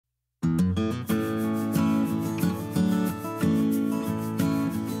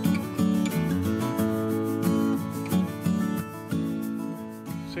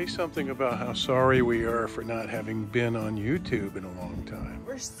something about how sorry we are for not having been on YouTube in a long time.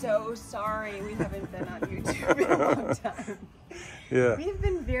 We're so sorry we haven't been on YouTube in a long time. Yeah. We've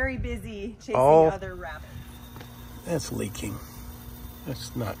been very busy chasing other rabbits. That's leaking.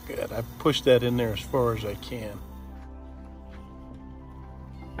 That's not good. I pushed that in there as far as I can.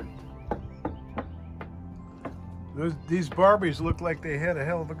 These Barbies look like they had a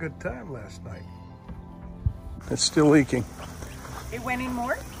hell of a good time last night. It's still leaking. It went in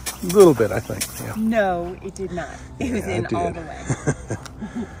more? A little bit, I think. Yeah. No, it did not. It was in all the way.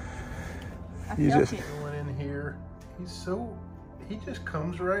 You just going in here. He just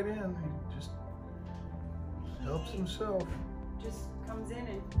comes right in. He just helps himself. Just comes in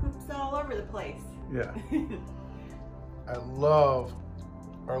and poops all over the place. Yeah. I love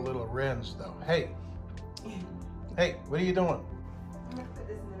our little wrens though. Hey, what are you doing? I'm gonna put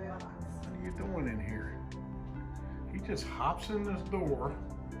this in the mailbox. What are you doing in here? He just hops in this door.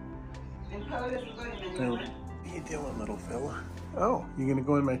 And Poe doesn't go in anymore. What are you doing, little fella? Oh, you gonna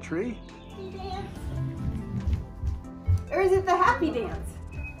go in my tree? Or is it the happy dance?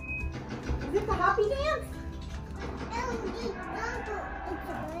 Is it the happy dance?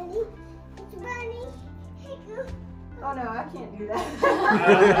 Oh no, I can't do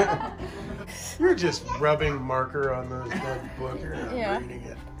that. You're just rubbing marker on those book. You're not reading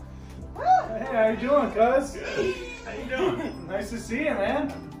it. Hey, how you doing, cuz? How you doing? Nice to see you, man.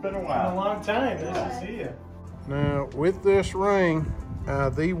 It's been a while. Been a long time. Nice to see you. Now, with this ring,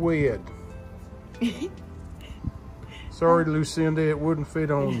 they wed. Sorry, Lucinda, it wouldn't fit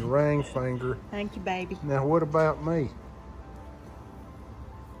on your ring finger. Thank you, baby. Now, what about me?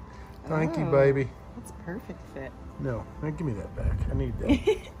 Thank you, baby. That's a perfect fit. No, now give me that back. I need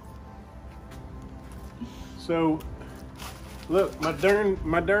that. So, look, my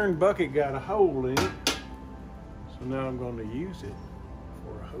darn bucket got a hole in it. So now I'm going to use it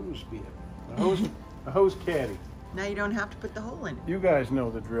for a hose bib, a hose caddy. Now you don't have to put the hole in it. You guys know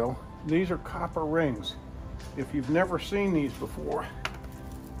the drill. These are copper rings. If you've never seen these before,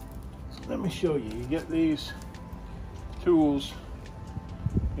 so let me show you. You get these tools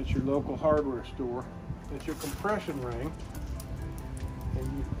at your local hardware store. It's your compression ring, and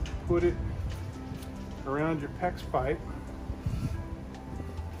you put it around your PEX pipe.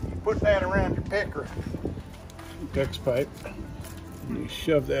 You put that around your PEX pipe, and you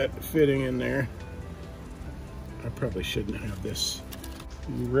shove that fitting in there. I probably shouldn't have this.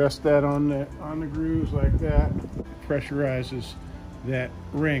 You rest that on the grooves like that. It pressurizes that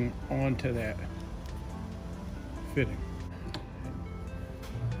ring onto that fitting.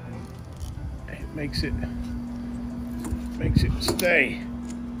 It makes it stay.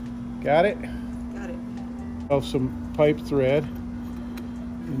 Got it? Got it. Of some pipe thread,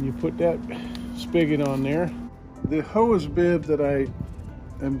 and you put that spigot on there. The hose bib that I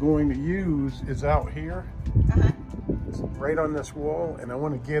am going to use is out here. It's right on this wall, and I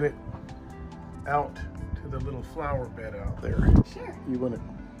want to get it out to the little flower bed out there. Sure. You want to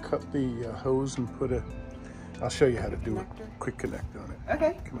cut the hose and put I'll show you how to do a quick connect on it.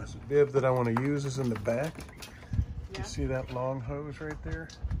 Okay. Come on, the bib that I want to use is in the back. Yeah. You see that long hose right there?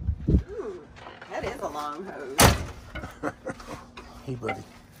 Ooh, that is a long hose. Hey, buddy.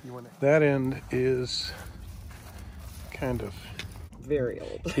 That end is kind of very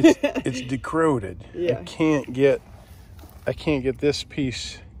old. it's decorroded. Yeah. I can't get this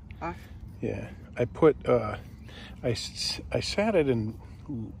piece off. Yeah. I put I sat it in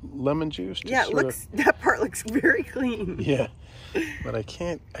lemon juice. Yeah, that part looks very clean. Yeah. But I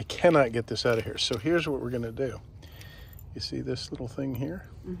cannot get this out of here. So here's what we're gonna do. You see this little thing here?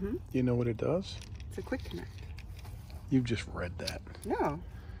 Mm-hmm. You know what it does? It's a quick connect. You've just read that. No.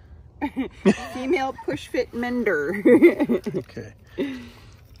 Female push fit mender. Okay.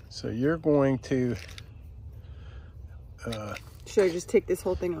 So you're going to should I just take this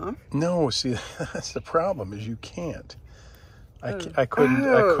whole thing off? No, see, that's the problem, is you can't. I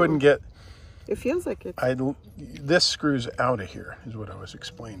couldn't get. It feels like it. This screws out of here, is what I was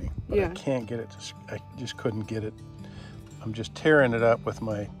explaining. But yeah. I can't get it. I just couldn't get it. I'm just tearing it up with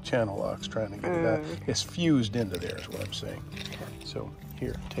my channel locks, trying to get it out. Okay. It's fused into there, is what I'm saying. So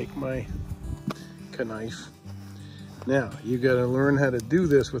here, take my knife. Now you got to learn how to do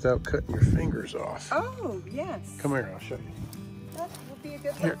this without cutting your fingers off. Oh yes. Come here, I'll show you. That would be a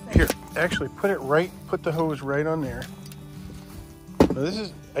good one. Here, actually, put the hose right on there. Now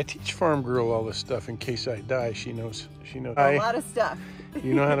I teach Farm Girl all this stuff in case I die. She knows. A lot of stuff.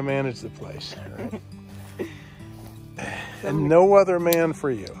 You know how to manage the place, right? And no other man for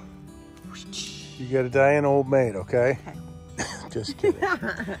you. You got to die an old maid, okay? Just kidding. All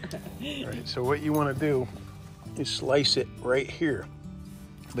right. So what you want to do is slice it right here.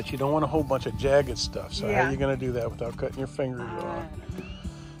 But you don't want a whole bunch of jagged stuff. So how Yeah. are you going to do that without cutting your fingers off?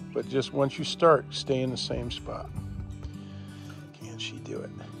 But just once you start, stay in the same spot. Can she do it?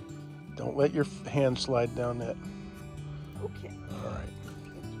 Don't let your hand slide down that. Okay. All right.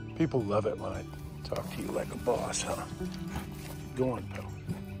 People love it when I talk to you like a boss, huh? Go on, Bill.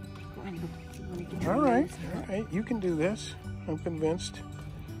 All right. You can do this. I'm convinced.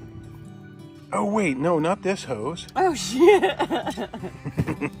 Oh, wait. No, not this hose. Oh, shit.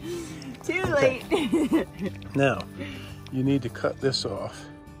 Too late. Now, you need to cut this off.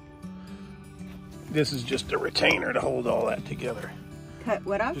 This is just a retainer to hold all that together. Cut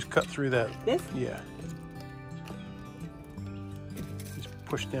what off? Just cut through that. This? Yeah. Just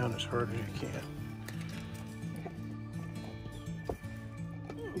push down as hard as you can.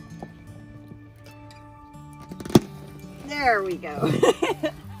 There we go.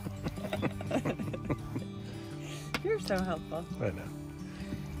 You're so helpful. I know.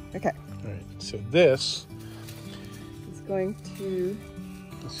 Okay. All right. So this, It's going to...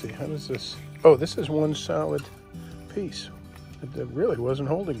 let's see, how does this... Oh, this is one solid piece. It really wasn't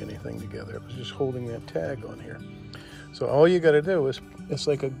holding anything together. It was just holding that tag on here. So all you got to do is, it's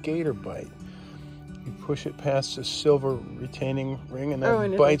like a gator bite. You push it past this silver retaining ring and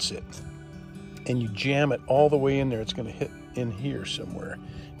that bites it. And you jam it all the way in there. It's going to hit in here somewhere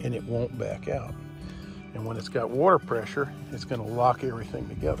and it won't back out. And when it's got water pressure, it's going to lock everything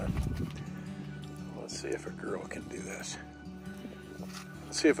together. Let's see if a girl can do this.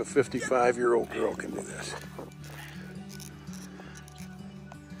 Let's see if a 55-year-old girl can do this.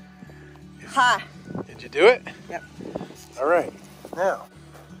 Ha! Did you do it? Yep. All right. Now.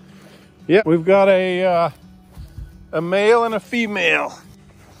 Yep, we've got a male and a female.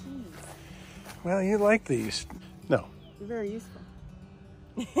 Well, you like these. No. Very useful.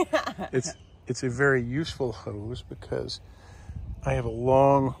 It's a very useful hose because I have a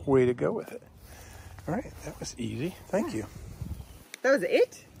long way to go with it. All right, that was easy. Thank you. That was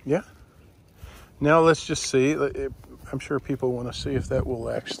it? Yeah. Now let's just see. I'm sure people want to see if that will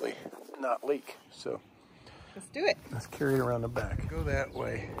actually not leak. So Let's do it. let's carry it around the back. Go that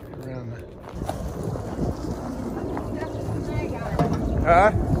way. Around the...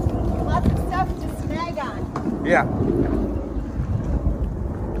 Huh? Lots of stuff to snag on. Yeah.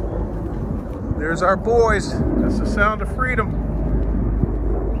 There's our boys. That's the sound of freedom.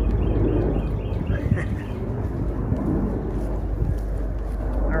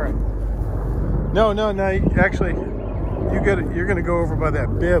 All right. No. Actually, you're gonna go over by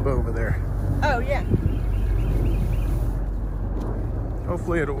that bib over there. Oh, yeah.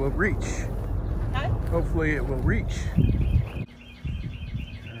 Hopefully it will reach. Huh? Hopefully it will reach. All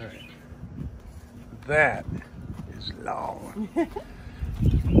right. That is long.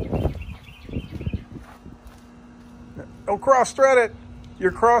 Don't cross-thread it.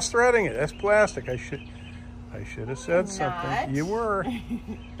 You're cross-threading it. That's plastic. I should have said something. Not. You were.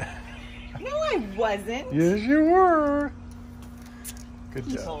 No, I wasn't. Yes, you were. Good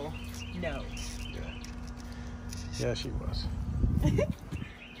job. People know. Yeah, she was.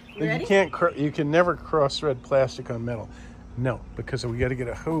 You ready? You can never cross-thread plastic on metal. No, because we got to get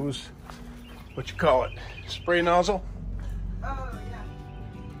a hose. What you call it? Spray nozzle? Oh, yeah.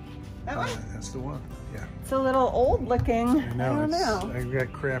 That one? That's the one. Yeah. It's a little old looking. I don't know. I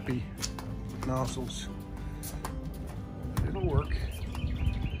got crappy nozzles. It'll work.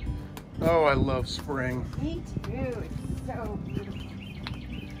 Oh, I love spring. Me too. It's so beautiful.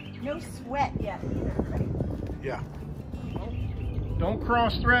 No sweat yet either, right? Yeah. Don't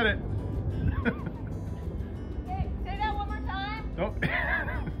cross-thread it. Say that one more time. Don't.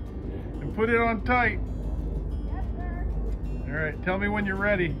 And put it on tight. Yes, sir. All right. Tell me when you're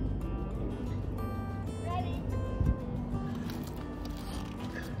ready. Ready.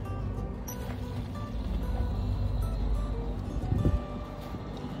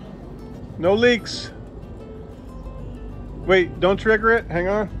 No leaks. Wait, don't trigger it. Hang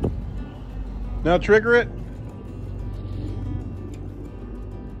on. Now trigger it.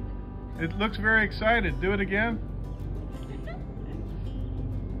 It looks very excited. Do it again. It's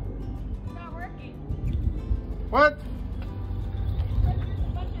not working. What? There's a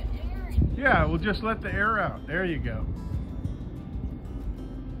bunch of air. Yeah, we'll just let the air out. There you go.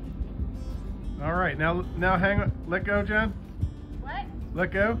 All right, now hang on. Let go, Jen. What?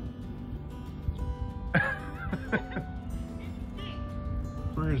 Let go.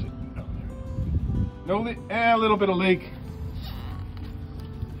 Where is it? Oh, there. No leak. A little bit of leak.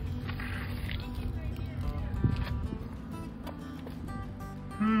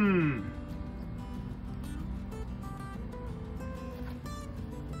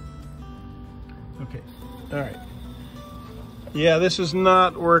 Okay. All right. Yeah, this is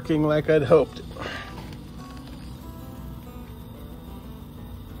not working like I'd hoped.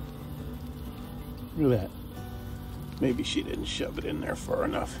 Look at that. Maybe she didn't shove it in there far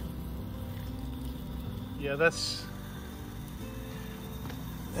enough. Yeah, that's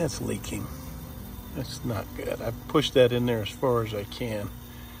leaking. That's not good. I've pushed that in there as far as I can.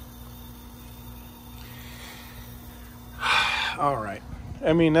 All right.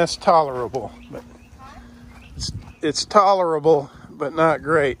 I mean, that's tolerable, but it's tolerable, but not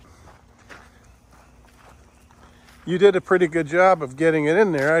great. You did a pretty good job of getting it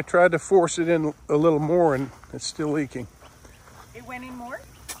in there. I tried to force it in a little more, and it's still leaking. It went in more?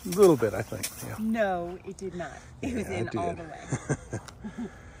 A little bit, I think. Yeah. No, it did not. It was in all the way.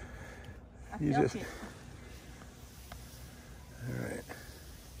 You just. All right.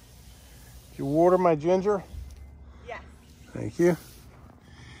 Did you water my ginger? Yes. Thank you.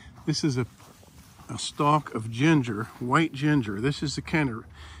 This is a stalk of ginger, white ginger. This is the kind of,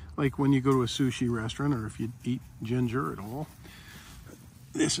 like when you go to a sushi restaurant or if you eat ginger at all,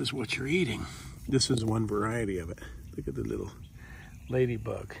 this is what you're eating. This is one variety of it. Look at the little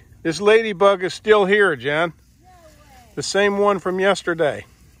ladybug. This ladybug is still here, Jen. No way. The same one from yesterday.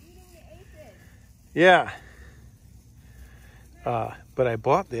 Eating the aphid. Yeah. But I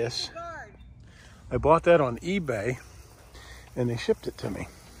bought this. I bought that on eBay, and they shipped it to me.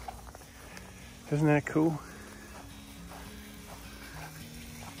 Isn't that cool?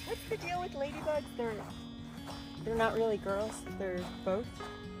 What's the deal with ladybugs? They're not really girls. They're both.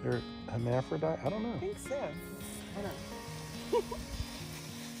 They're hermaphrodite? I don't know. I think so. I don't know.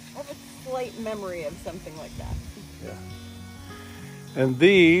 I have a slight memory of something like that. Yeah. And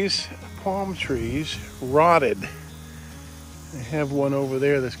these palm trees rotted. I have one over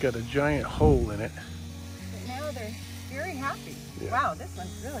there that's got a giant hole in it. But now they're very happy. Yeah. Wow, this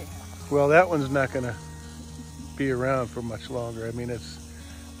one's really happy. Well, that one's not going to be around for much longer. I mean, it's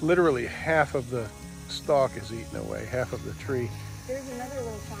literally half of the stalk is eaten away, half of the tree. There's another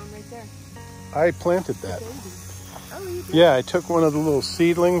little palm right there. I planted that. Oh, you did? Yeah, I took one of the little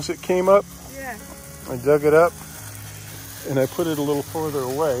seedlings that came up. Yeah. I dug it up and I put it a little further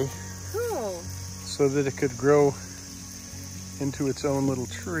away. Cool. So that it could grow into its own little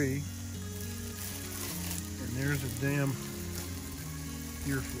tree. And there's a damn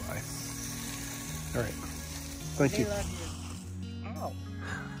deer fly. All right, thank you. Ow.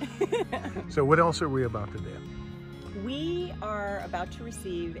 So what else are we about to do? We are about to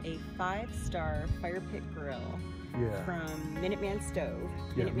receive a 5-star fire pit grill from Minuteman Stove,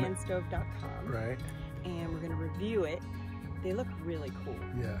 minutemanstove.com. Right. And we're going to review it. They look really cool.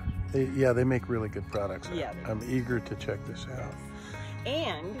 Yeah. They make really good products. Yeah. I'm eager to check this out.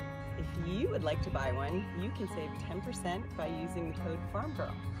 And if you would like to buy one, you can save 10% by using the code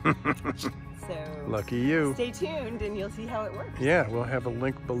FarmGirl. So lucky you. Stay tuned and you'll see how it works. Yeah, we'll have a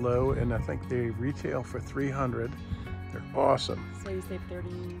link below, and I think they retail for $300. They're awesome. So you save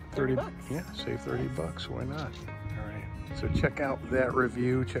 30 bucks. Yeah, save 30 bucks. Why not? All right. So check out that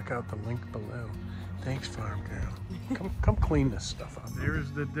review. Check out the link below. Thanks, Farm Girl. Come clean this stuff up.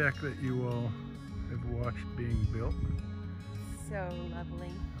 There's the deck that you all have watched being built. So lovely.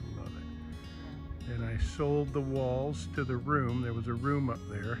 I love it. And I sold the walls to the room. There was a room up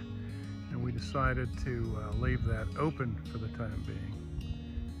there, and we decided to leave that open for the time being.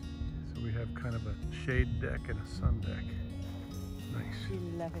 So we have kind of a shade deck and a sun deck. Nice. We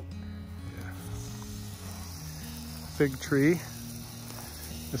love it. Yeah. Fig tree.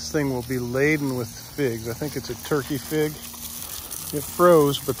 This thing will be laden with figs. I think it's a turkey fig. It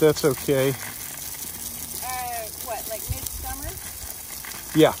froze, but that's okay. What, like midsummer?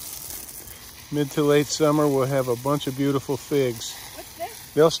 Yeah. Mid to late summer, we'll have a bunch of beautiful figs. What's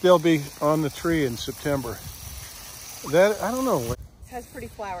this? They'll still be on the tree in September. That, I don't know. It has pretty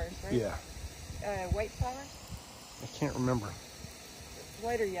flowers, right? Yeah. White flowers? I can't remember.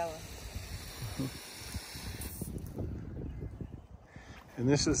 White or yellow? And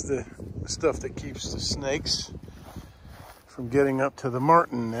this is the stuff that keeps the snakes from getting up to the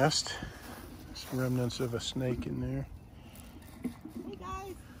martin nest. Some remnants of a snake in there. Hey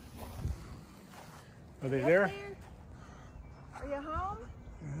guys. Are they there? Are you home?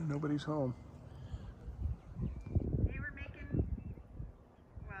 Yeah, nobody's home.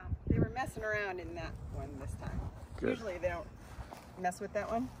 They were messing around in that one this time. Good. Usually they don't mess with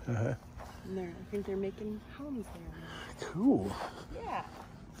that one. Uh-huh. And I think they're making homes there. Cool. Yeah.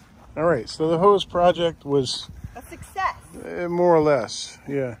 All right, so the hose project was a success. More or less,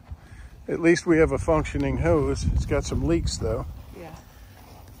 yeah. At least we have a functioning hose. It's got some leaks though. Yeah.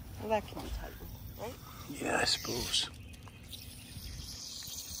 Well, that can be tightened, right? Yeah, I suppose.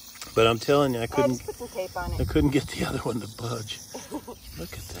 But I'm telling you, I couldn't. Just put some tape on it. I couldn't get the other one to budge.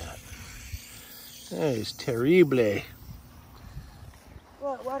 Look at that. That is terrible.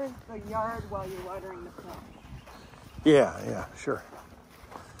 Well, it waters the yard while you're watering the plant. Yeah, sure.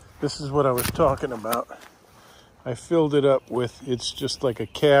 This is what I was talking about. I filled it up with, it's just like a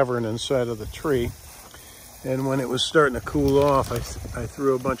cavern inside of the tree. And when it was starting to cool off, I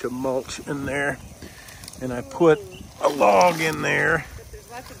threw a bunch of mulch in there. And I put a log in there. But there's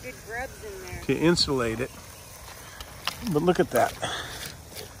lots of good grubs in there. To insulate it. But look at that.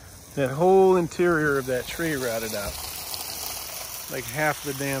 That whole interior of that tree rotted out. Like half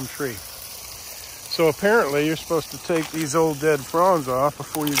the damn tree. So apparently you're supposed to take these old dead fronds off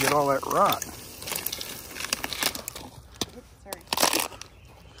before you get all that rot. Sorry.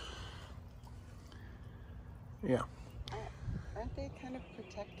 Yeah. Aren't they kind of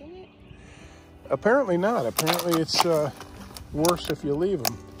protecting it? Apparently not. Apparently it's worse if you leave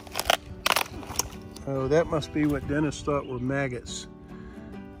them. Oh, that must be what Dennis thought were maggots.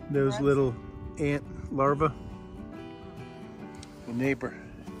 Those little ant larvae. The neighbor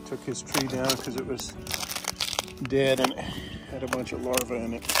took his tree down because it was dead and it had a bunch of larvae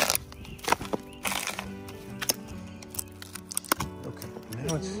in it. Okay,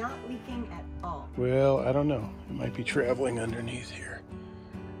 now it's not leaking at all. Well, I don't know. It might be traveling underneath here.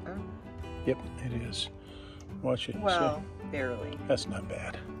 Oh. Yep, it is. Watch it. Well, see? barely. That's not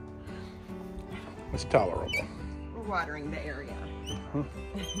bad. It's tolerable. We're watering the area.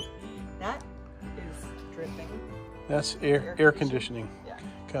 That is dripping. That's air conditioning. Yeah.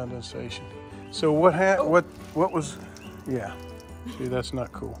 Condensation. So what was, yeah, see, that's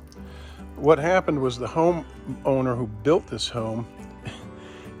not cool. What happened was the homeowner who built this home,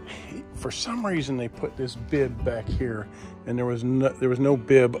 for some reason they put this bib back here and there was no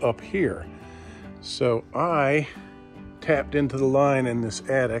bib up here. So I tapped into the line in this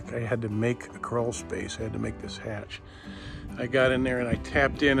attic. I had to make a crawl space. I had to make this hatch. I got in there and I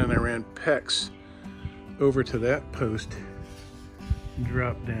tapped in and I ran PEX over to that post,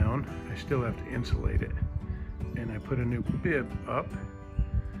 dropped down. I still have to insulate it. And I put a new bib up.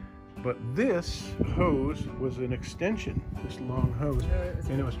 But this hose was an extension, this long hose.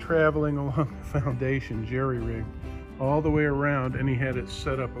 And it was traveling along the foundation, jerry-rigged, all the way around, and he had it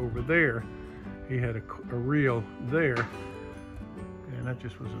set up over there. He had a reel there, and that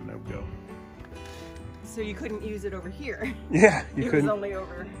just was a no-go. So you couldn't use it over here? Yeah, you couldn't. It was only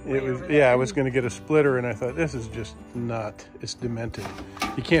over I was going to get a splitter, and I thought, this is just not, it's demented.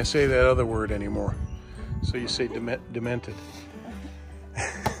 You can't say that other word anymore. So you say demented.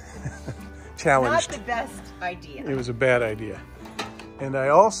 Challenged. Not the best idea. It was a bad idea. And I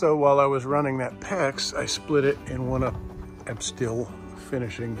also, while I was running that PEX, I split it and went up. I'm still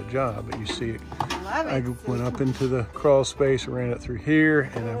finishing the job, but you see it. I went up into the crawl space, ran it through here,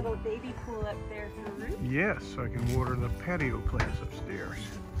 and a little baby pool up there for the roof. Yes, so I can water the patio plants upstairs.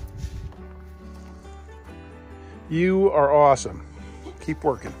 You are awesome. Keep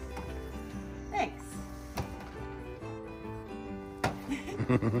working. Thanks.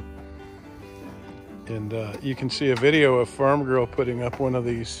 And you can see a video of Farm Girl putting up one of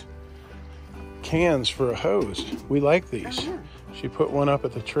these cans for a hose. We like these. Oh, yeah. She put one up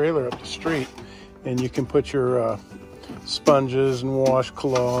at the trailer up the street, and you can put your sponges and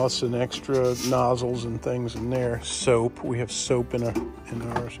washcloths and extra nozzles and things in there. Soap. We have soap in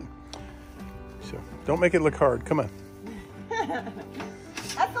ours. So don't make it look hard. Come on.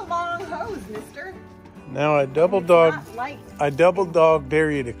 That's a long hose, mister. Now I double dog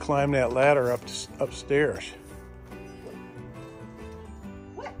dare you to climb that ladder upstairs.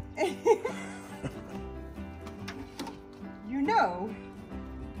 What? You know,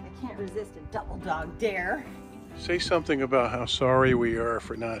 I can't resist a double dog dare. Say something about how sorry we are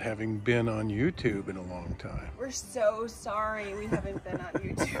for not having been on YouTube in a long time. We're so sorry we haven't been on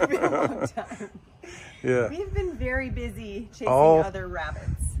YouTube in a long time. Yeah. We've been very busy chasing other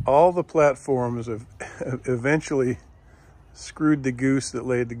rabbits. All the platforms have eventually screwed the goose that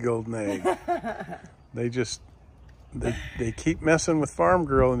laid the golden egg. They keep messing with Farm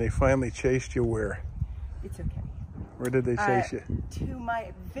Girl, and they finally chased you where? It's okay. Where did they chase you? To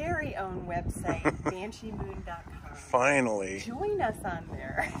my very own website, bansheemoon.com. Finally. Join us on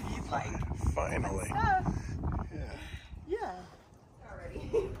there if you'd like. Finally. Yeah.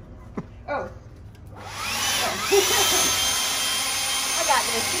 Alrighty. Oh. I got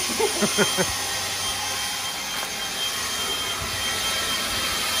this.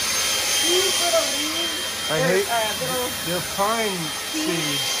 These little leaves, they're pine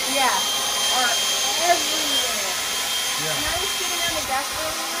seeds. Yeah, are everywhere. Yeah. When I was sitting on the desk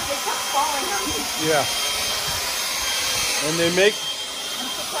earlier, they kept falling on me. Yeah. And they make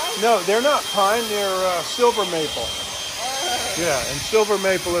No, they're not pine. They're silver maple. Yeah, and silver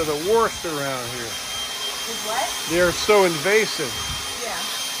maple are the worst around here. Is what? They're so invasive. Yeah.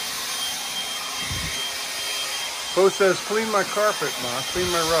 Bo says, clean my carpet, Ma. Clean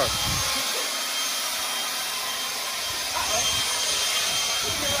my rug.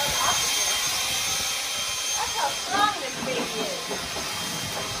 That's how strong this baby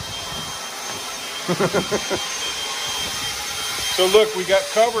is. So look, we got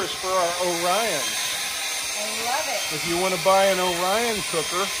covers for our Orions. I love it. If you want to buy an Orion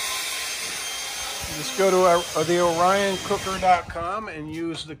cooker, just go to theorioncooker.com and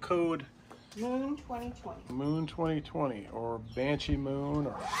use the code Moon 2020. Moon 2020 or Banshee Moon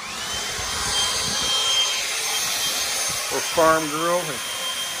or Farm Girl and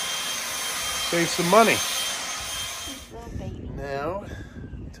save some money. Little baby. Now,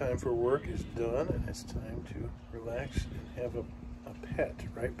 time for work is done and it's time to relax and have a pet,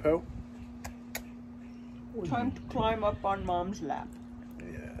 right, Po? Time to climb up on Mom's lap.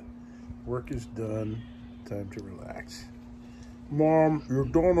 Yeah. Work is done. Time to relax. Mom,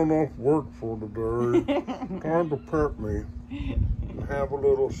 you've done enough work for today. Time to pet me and have a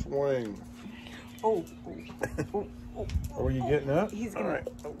little swing. Oh. Are you getting up? He's gonna. All right.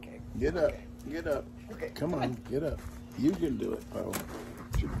 Okay. Get up. Get up. Okay. Come on, get up. You can do it, Po.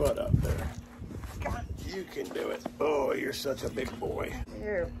 Put your butt up there. Come on. You can do it. Oh, you're such a big boy.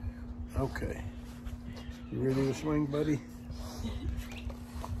 Here. Okay. You ready to swing, buddy?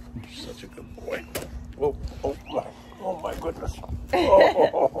 You're such a good boy. Oh my goodness.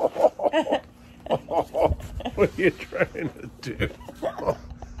 Oh. What are you trying to do?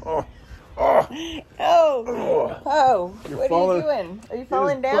 Oh. What are you doing? Are you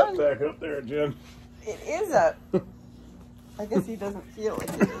falling down? Butt back up there, Jen. It is up. I guess he doesn't feel like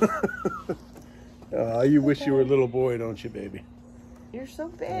it is. You wish you were a little boy, don't you, baby? You're so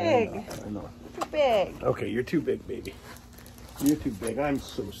big. I know. You're too big. Okay, you're too big, baby. You're too big. I'm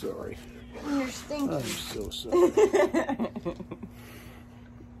so sorry. You're stinky. I'm so sorry.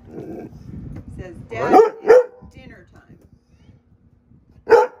 Says, Dad, it's dinner time.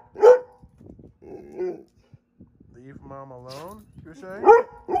 Leave Mom alone, you say?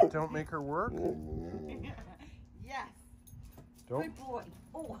 Don't make her work? Yes. Don't. Good boy.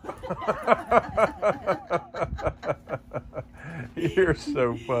 Oh. You're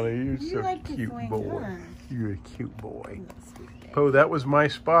so funny. You're You so like to cute swing, boy. huh? You're a cute boy. Po, that was my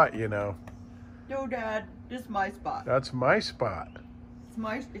spot, you know. No, Dad, this is my spot. That's my spot. It's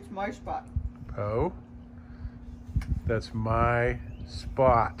my spot. Po, that's my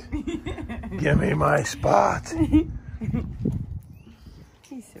spot. Give me my spot.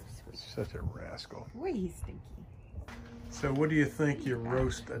 He's so sweet. Such a rascal. Boy, he's stinky. So what do you think you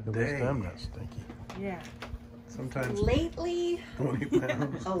roast a day? I'm not stinky. Yeah. Sometimes Lately, 20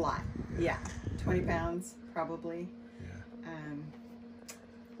 pounds. a lot. Yeah. 20 pounds, probably. Yeah.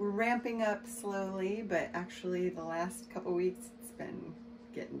 We're ramping up slowly, but actually the last couple weeks it's been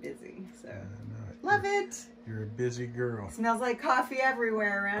getting busy. So love it. You're a busy girl. Smells like coffee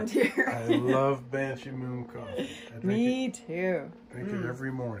everywhere around here. I love Banshee Moon coffee. Me too. Drink it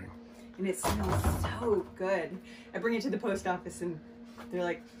every morning. And it smells so good. I bring it to the post office and they're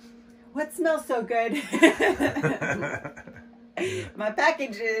like, what smells so good? My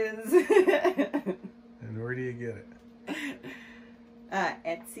packages. And where do you get it?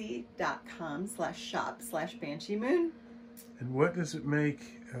 Etsy.com/shop/Banshee Moon. And what does it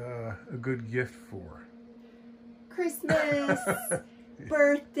make a good gift for? Christmas,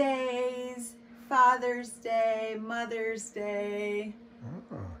 birthdays, Father's Day, Mother's Day.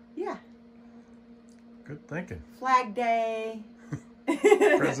 Oh, Yeah. good thinking. Flag Day.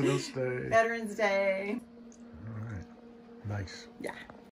 President's Day. Veterans Day. All right. Nice. Yeah.